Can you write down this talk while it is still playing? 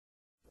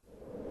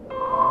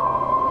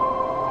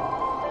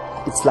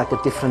It's like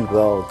a different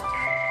world.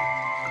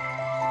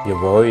 Your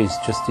worries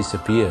just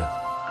disappear.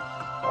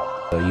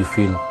 You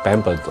feel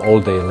pampered all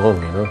day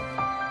long, you know.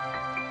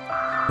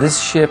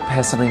 This ship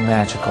has something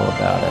magical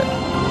about it.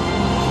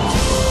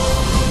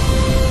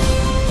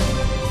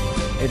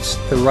 It's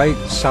the right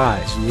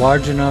size,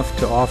 large enough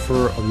to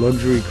offer a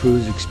luxury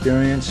cruise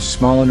experience,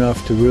 small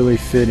enough to really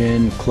fit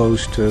in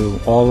close to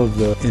all of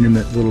the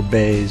intimate little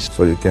bays.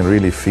 So you can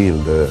really feel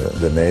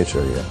the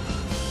nature here.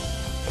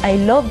 I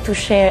love to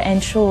share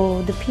and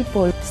show the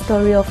people the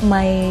story of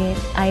my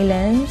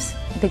islands,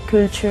 the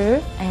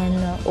culture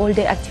and all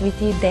the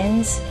activity,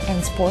 dance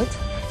and sport.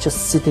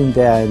 Just sitting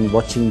there and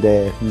watching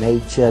the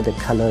nature, the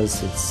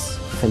colors, it's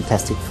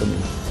fantastic for me.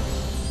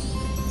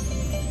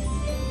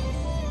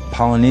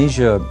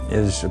 Polynesia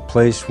is a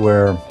place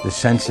where the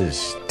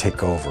senses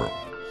take over.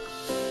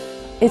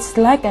 It's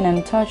like an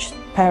untouched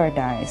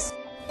paradise.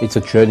 It's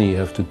a journey you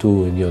have to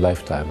do in your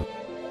lifetime.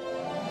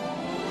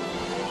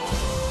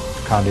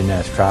 Condé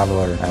Nast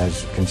Traveler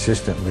has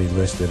consistently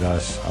listed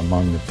us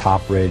among the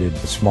top-rated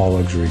small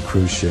luxury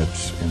cruise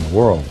ships in the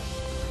world.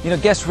 You know,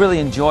 guests really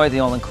enjoy the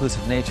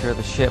all-inclusive nature of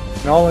the ship.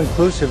 And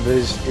all-inclusive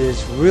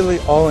is really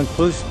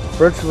all-inclusive.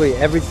 Virtually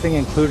everything,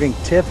 including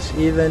tips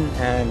even,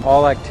 and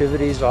all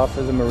activities off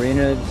of the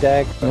marina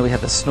deck. You know, we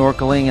have the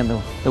snorkeling and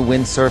the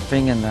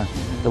windsurfing and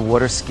the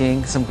water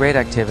skiing. Some great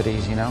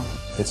activities, you know.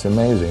 It's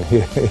amazing.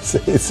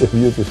 It's a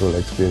beautiful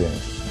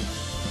experience.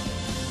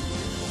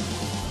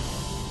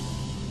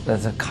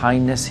 There's a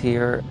kindness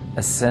here,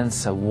 a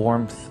sense, a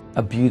warmth,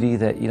 a beauty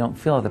that you don't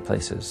feel other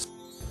places.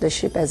 The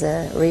ship has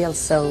a real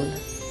soul.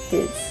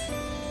 It's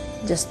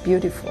just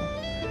beautiful,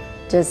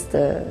 just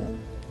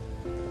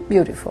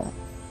beautiful.